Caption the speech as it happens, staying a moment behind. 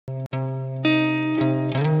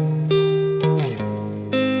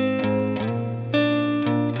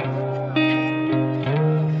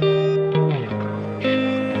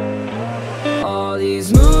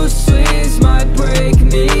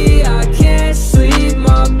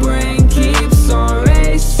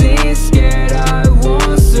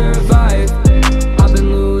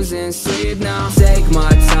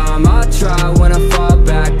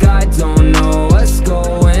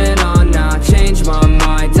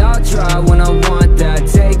try when I want that.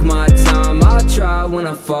 Take my time, I'll try when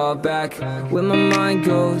I fall back. Where my mind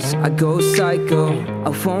goes, I go psycho. I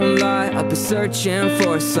won't lie, I've been searching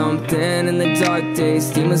for something in the dark days.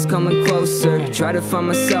 Demons coming closer, try to find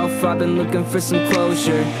myself, I've been looking for some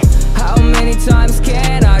closure. How many times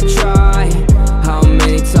can I try? How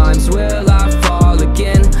many times will I fall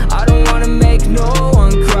again? I don't wanna make no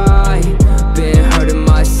one cry. Been hurting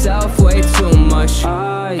myself way too much.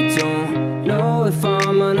 I don't know if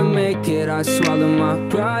I'm gonna make it. I swallow my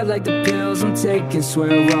pride like the pills I'm taking.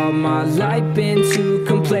 Swear all my life been too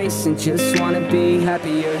complacent. Just wanna be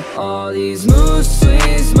happier. All these mood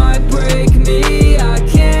swings might break me. I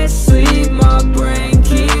can't sleep, my brain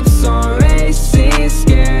keeps on racing.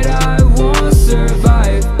 Scared I won't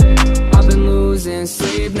survive. I've been losing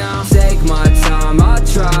sleep now. Take my time, I'll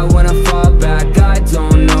try when I fall back. I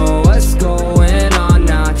don't know what's going on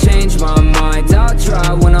now. Change my mind, I'll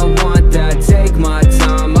try when I want that. Take my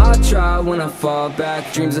time, I'll try when I fall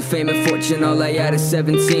back. Dreams of fame and fortune, all I had at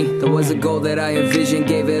 17. There was a goal that I envisioned,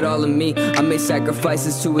 gave it all of me. I made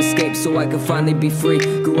sacrifices to escape so I could finally be free.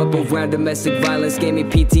 Grew up around domestic violence, gave me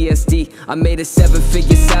PTSD. I made a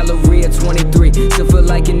 7-figure salary at 23. Still feel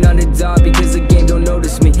like an underdog because the game don't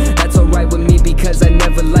notice me. That's alright with me because I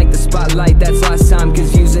never liked the spotlight. That's lost time,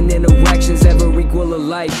 cause views and interactions ever equal a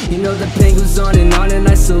life. You know the pain goes on and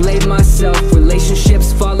isolate myself.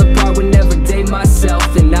 Relationships fall apart, would never date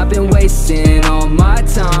myself. And I've been wasting all my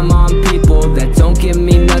time on people that don't give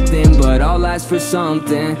me nothing, but all ask for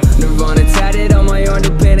something. Nirvana tatted on my arm,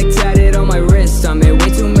 the panic tatted on my wrist. I made way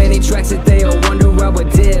too many tracks that they all wonder how I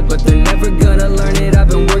did, but they're never gonna learn it. I've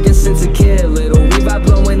been working since a kid. Little revive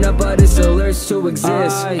blowing up, but it still hurts to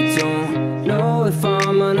exist. I don't know if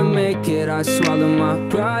I'm gonna make it. I swallow my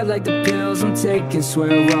pride like the pills I'm taking.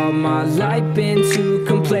 Swear all my life been too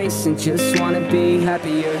complacent. Just wanna be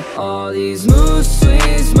happier. All these mood swings